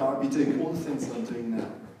 I'd be doing all the things that I'm doing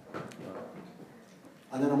now.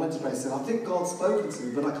 And then I went to pray and said, I think God's spoken to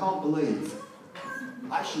me, but I can't believe.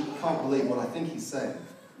 I actually can't believe what I think he's saying.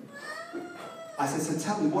 I said, so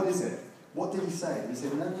tell me, what is it? What did he say? And he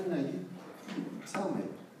said, no, you tell me.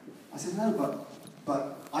 I said, no,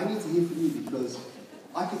 but I need to hear from you, because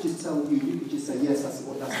I could just tell you could just say, yes, that's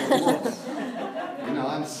what it was.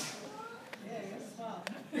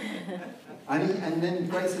 And then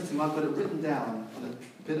Grace said to me, I've got it written down on a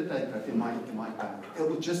bit of paper in my bag. It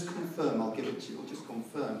will just confirm, I'll give it to you, it will just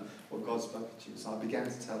confirm what God spoke to you. So I began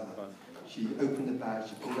to tell her. She opened the bag,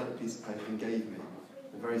 she pulled out a piece of paper and gave me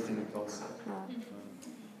the very thing that God said.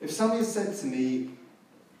 If somebody had said to me,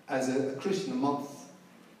 as a Christian, a month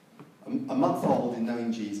old in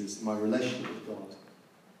knowing Jesus, my relationship with God,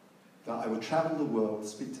 that I would travel the world,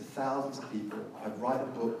 speak to thousands of people, I'd write a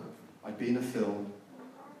book, I'd be in a film,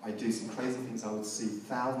 I'd do some crazy things, I would see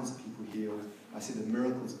thousands of people healed, I see the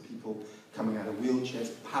miracles of people coming out of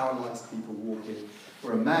wheelchairs, paralyzed people walking,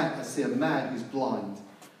 I see a man who's blind,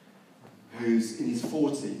 who's in his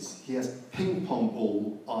 40s, he has ping pong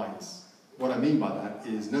ball eyes. What I mean by that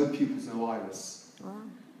is no pupils, no iris. Wow.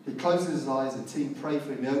 He closes his eyes, the team pray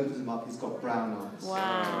for him, he opens them up, he's got brown eyes.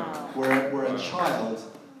 Wow. Where a child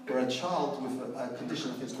with a condition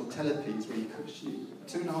I think it's called telepes, where a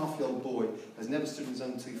 2.5-year-old boy has never stood on his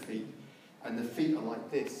own 2 feet, and the feet are like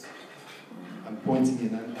this. and pointing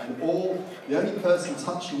in. And the only person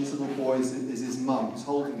touching this little boy is his mum, who's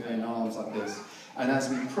holding her in arms like this. And as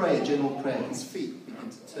we pray, a general prayer, his feet begin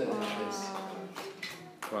to turn like this.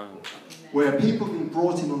 Wow. Where people have been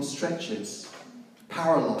brought in on stretchers,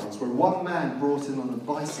 paralysed, where one man brought in on a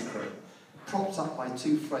bicycle, propped up by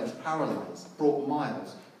two friends, paralysed, brought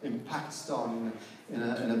miles in Pakistan, in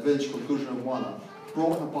a village called Gujranwala,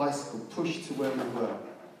 brought on a bicycle, pushed to where we were.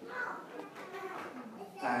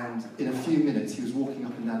 And in a few minutes, he was walking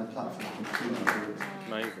up and down the platform completely healed.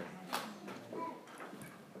 Amazing.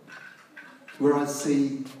 Where I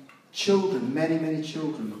see children, many, many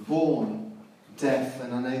children, born deaf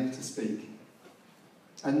and unable to speak.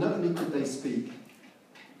 And not only could they speak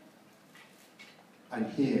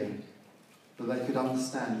and hear, but they could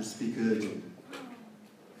understand and speak Urdu.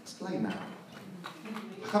 Explain that.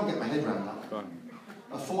 I can't get my head around that.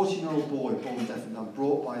 A 14-year-old boy, born deaf and dumb,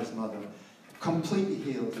 brought by his mother, completely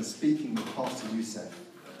healed and speaking with Pastor Youssef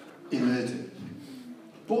in Urdu.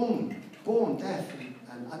 Born deaf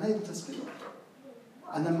and unable to speak.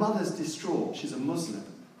 And the mother's distraught. She's a Muslim.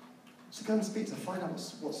 So go and speak to her, find out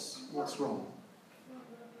what's wrong.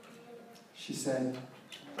 She said,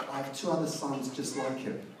 I have two other sons just like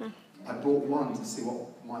him. I brought one to see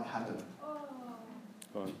what might happen.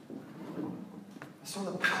 I saw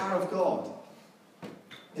the power of God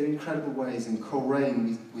in incredible ways. In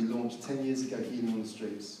Coleraine, we launched 10 years ago Healing on the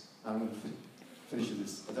Streets. I'm going to finish with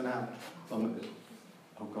this. I don't know how long.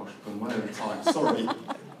 Oh gosh, we've gone way over time. Sorry.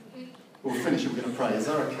 We'll finish and we're going to pray. Is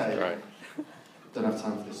that okay? Right. Don't have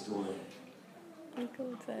time for this story.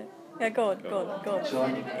 Yeah, go on. Shall I?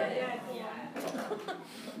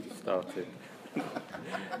 Started.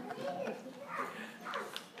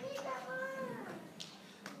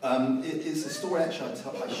 It's a story actually I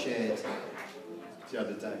shared the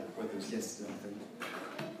other day, whether it was yesterday, I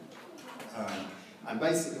think. And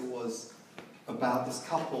basically it was about this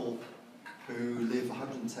couple who live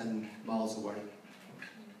 110 miles away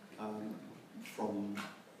from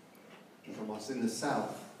us in the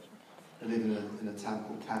south. They live in a town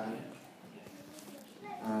called Cavan.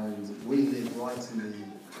 And we live right in the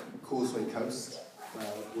Causeway Coast.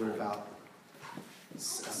 We're about a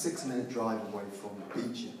 6-minute drive away from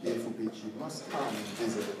beach, beautiful beach. You must come and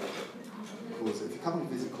visit Causeway. If you come and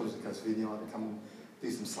visit Causeway Coast, really either come and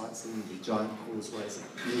do some sightseeing, the giant causeway. It's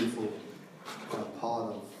a beautiful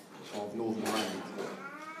part of Northern Ireland.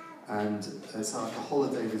 And it's like a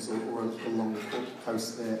holiday resort or along the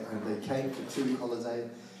coast there. And they came for a 2-week holiday.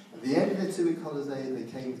 At the end of their 2-week holiday, they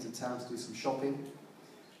came to town to do some shopping.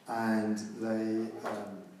 And the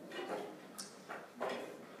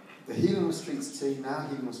Healing on the Streets team, our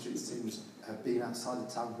Healing on the Streets team, have been outside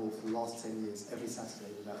the town hall for the last 10 years, every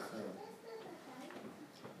Saturday without fail.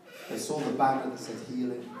 They saw the banner that said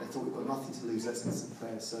healing. They thought, we've got nothing to lose, let's get some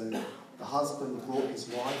prayer. So the husband brought his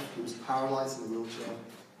wife, who was paralysed in a wheelchair,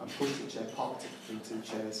 and pushed the chair, parked it between 2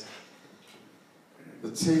 chairs.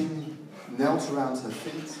 The team knelt around her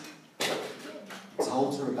feet,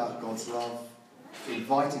 told her about God's love,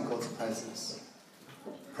 invited God's presence,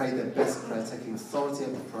 prayed their best prayer, taking authority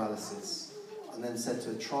over paralysis, and then said to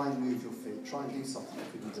her, try and move your feet, try and do something you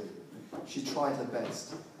couldn't do. She tried her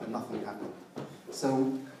best, and nothing happened.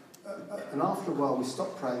 So, and after a while we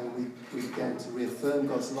stopped praying, and we began to reaffirm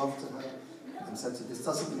God's love to her, and said to her, this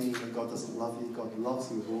doesn't mean that God doesn't love you, God loves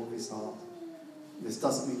you with all of his heart. This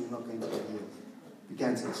doesn't mean you're not going to get healed.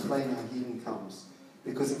 Began to explain how healing comes,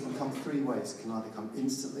 because it can come 3 ways. It can either come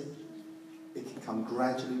instantly, it can come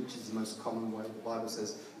gradually, which is the most common way. The Bible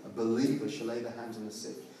says, a believer shall lay their hands on the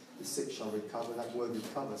sick shall recover. That word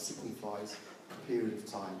recover signifies a period of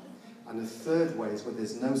time. And the third way is where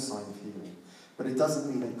there's no sign of healing. But it doesn't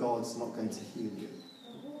mean that God's not going to heal you.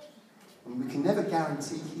 And we can never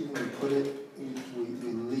guarantee healing.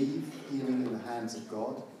 We leave healing in the hands of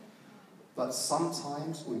God. But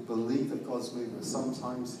sometimes we believe that God's moving. But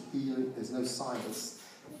sometimes healing, there's no sign,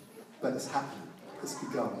 but it's happening. It's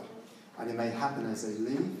begun. And it may happen as they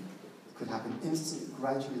leave. It could happen instantly,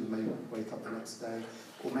 gradually. They may wake up the next day,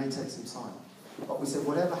 or may take some time. But we said,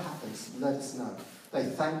 whatever happens, let us know. They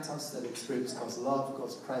thanked us. They experienced God's love,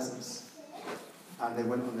 God's presence, and they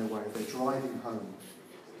went on their way. They're driving home.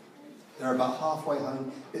 They're about halfway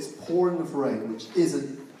home. It's pouring with rain, which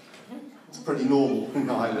isn't. It's pretty normal in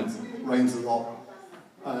the islands. It rains a lot.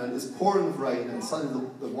 And it's pouring with rain, and suddenly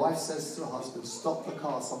the wife says to her husband, stop the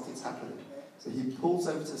car, something's happening. So he pulls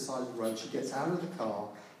over to the side of the road. She gets out of the car.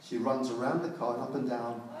 She runs around the car and up and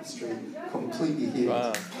down the street, completely healed.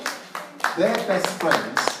 Wow. Their best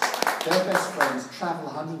friends travel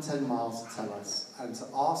 110 miles to tell us and to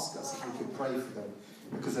ask us if we could pray for them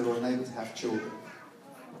because they were unable to have children.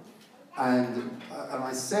 And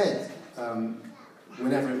I said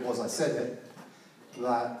whenever it was I said it,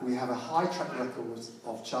 that we have a high track record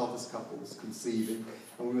of childless couples conceiving,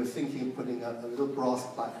 and we were thinking of putting a little brass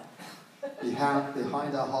plaque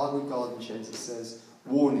behind our hardwood garden chairs that says,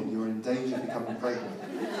 "Warning, you're in danger of becoming pregnant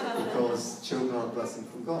because children are a blessing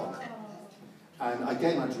from God." And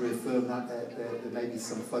again, I'd reaffirm that there may be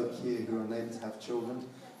some folk here who are unable to have children,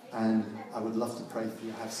 and I would love to pray for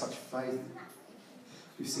you. Have such faith.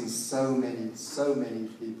 We've seen so many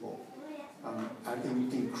people,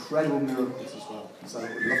 and incredible miracles as well. So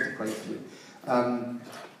we'd love to pray for you.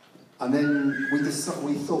 And then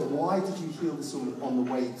we thought, why did you heal this woman on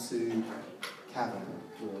the way to Cavan?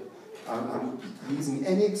 Using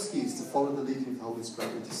any excuse to follow the leading of the Holy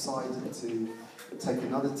Spirit, we decided to take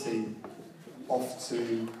another team off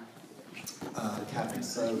to Cavan.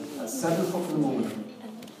 So at 7 o'clock in the morning,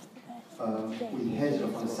 we headed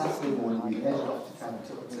off on a Saturday morning. We headed off to Cavan,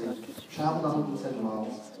 took a team, travelled 110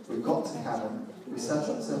 miles. We got to Cavan. We set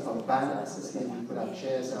up our banners here. We put our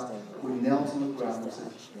chairs out. We knelt on the ground and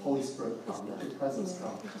said, "Holy Spirit, come. Let your presence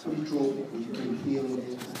come. We draw people. You bring healing here.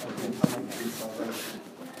 You bring coming to salvation."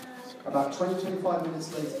 About 20-25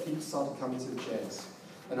 minutes later, people started coming to the chairs,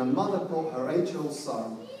 and a mother brought her 8-year-old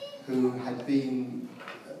son, who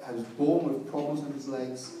was born with problems with his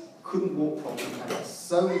legs, couldn't walk properly, had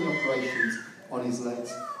so many operations on his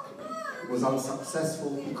legs, was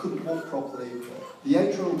unsuccessful, he couldn't walk properly. The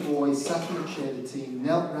 8-year-old boy sat in the chair, the team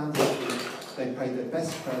knelt round the feet, they prayed their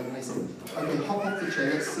best prayer, and they said, "Okay, hop off the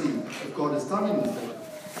chair, let's see if God has done anything."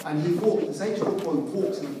 And he walked, this 8-year-old boy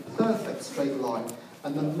walked in a perfect straight line,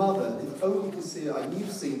 and the mother, if only you could see her, and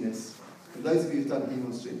you've seen this, and those of you who've done Healing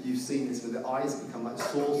on the Street, you've seen this, where their eyes become like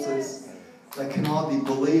saucers. They can hardly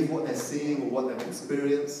believe what they're seeing or what they've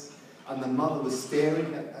experienced. And the mother was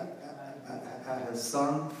staring at her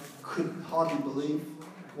son, couldn't hardly believe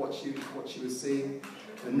what she was seeing.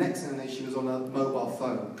 The next thing I know, she was on a mobile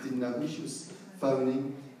phone, didn't know who she was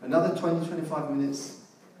phoning. Another 20-25 minutes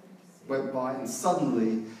went by, and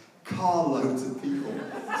suddenly carloads of people,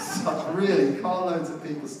 carloads of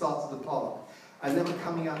people started to park. And they were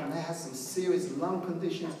coming out, and they had some serious lung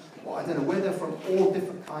conditions. Well, I don't know where they're from, all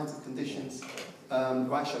different kinds of conditions.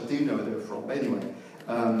 Well, actually, I do know where they're from, but anyway.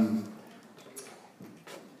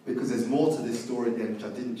 Because there's more to this story again, which I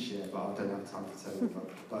didn't share, but I don't have time to tell you about.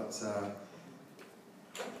 But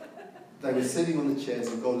they were sitting on the chairs,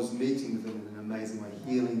 and God was meeting with them in an amazing way,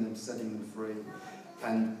 healing them, setting them free.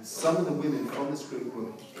 And some of the women from this group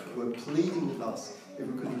were pleading with us if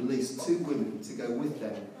we could release 2 women to go with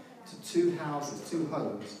them to 2 houses, 2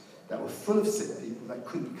 homes that were full of sick people that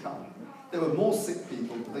couldn't come. There were more sick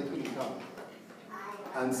people, but they couldn't come.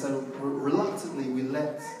 And so reluctantly we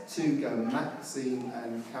let 2 go. Maxine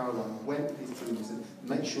and Caroline went with these 2 and said,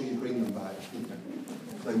 "Make sure you bring them back."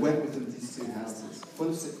 They went with them to these 2 houses, full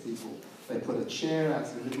of sick people. They put a chair out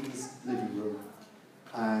in the middle of this living room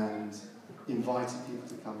and invited people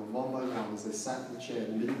to come. And one by one, as they sat in the chair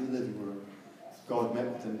in the middle of the living room, God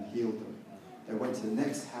met with them and healed them. They went to the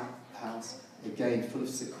next house, again full of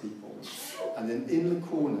sick people. And then in the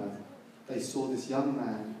corner, they saw this young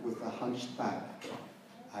man with a hunched back.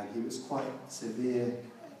 And he was quite severe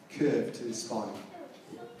curve to his spine.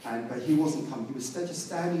 But he wasn't coming. He was just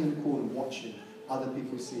standing in the corner watching other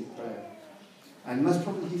people receive prayer. And most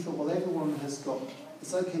probably he thought, well, everyone has got,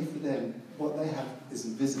 it's okay for them. What they have is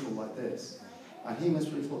invisible like this. And he most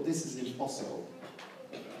probably thought, this is impossible.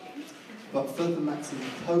 But Philip and Maxine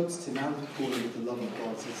coaxed him out of the corner with the love of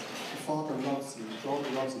God. Says, "The Father loves you. God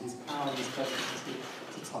loves you. His power and His presence is here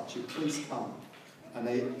to touch you. Please come.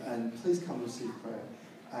 And please come and receive prayer."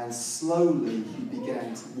 And slowly he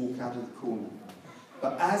began to walk out of the corner.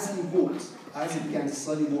 But as he began to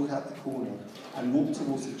slowly walk out the corner and walk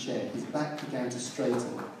towards the chair, his back began to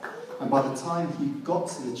straighten. And by the time he got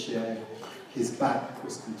to the chair, his back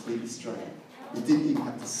was completely straight. He didn't even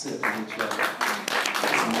have to sit on the chair.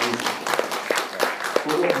 It's amazing.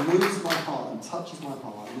 But what moves my heart and touches my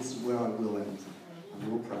heart, and this is where I will end, and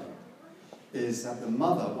we'll pray, is that the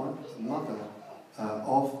mother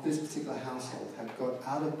of this particular household had got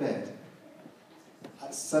out of bed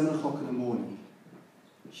at 7 o'clock in the morning.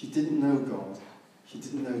 She didn't know God. She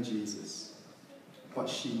didn't know Jesus. But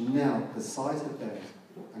she knelt beside her bed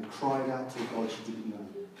and cried out to a God she didn't know.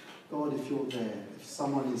 "God, if you're there, if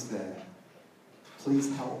someone is there,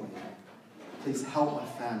 please help me. Please help my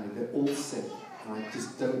family. They're all sick, and I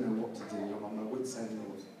just don't know what to do. I'm on my wit's end,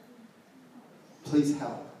 Lord. Please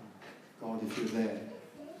help. God, if you're there."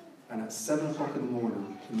 And at 7 o'clock in the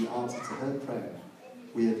morning, in the answer to her prayer,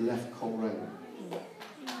 we had left Coleraine.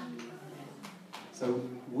 So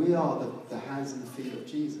we are the hands and the feet of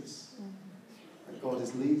Jesus. And God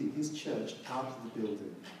is leading His church out of the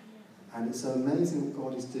building. And it's so amazing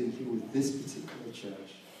what God is doing here with this particular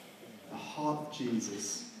church. The heart of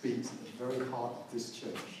Jesus beats at the very heart of this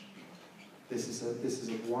church. This is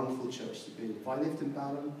a wonderful church to be in. If I lived in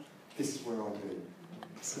Balham, this is where I'd be.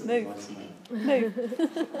 Move. Nice man. Move.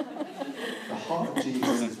 The heart of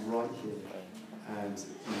Jesus is right here. And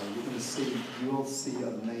you will see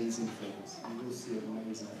amazing things. You will see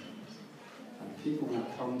amazing things. And people will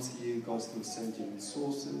come to you. God's going to send you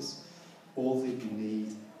resources. All that you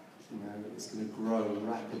need, it's going to grow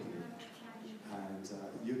rapidly. And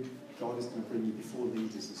God is going to bring you before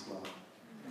leaders as well.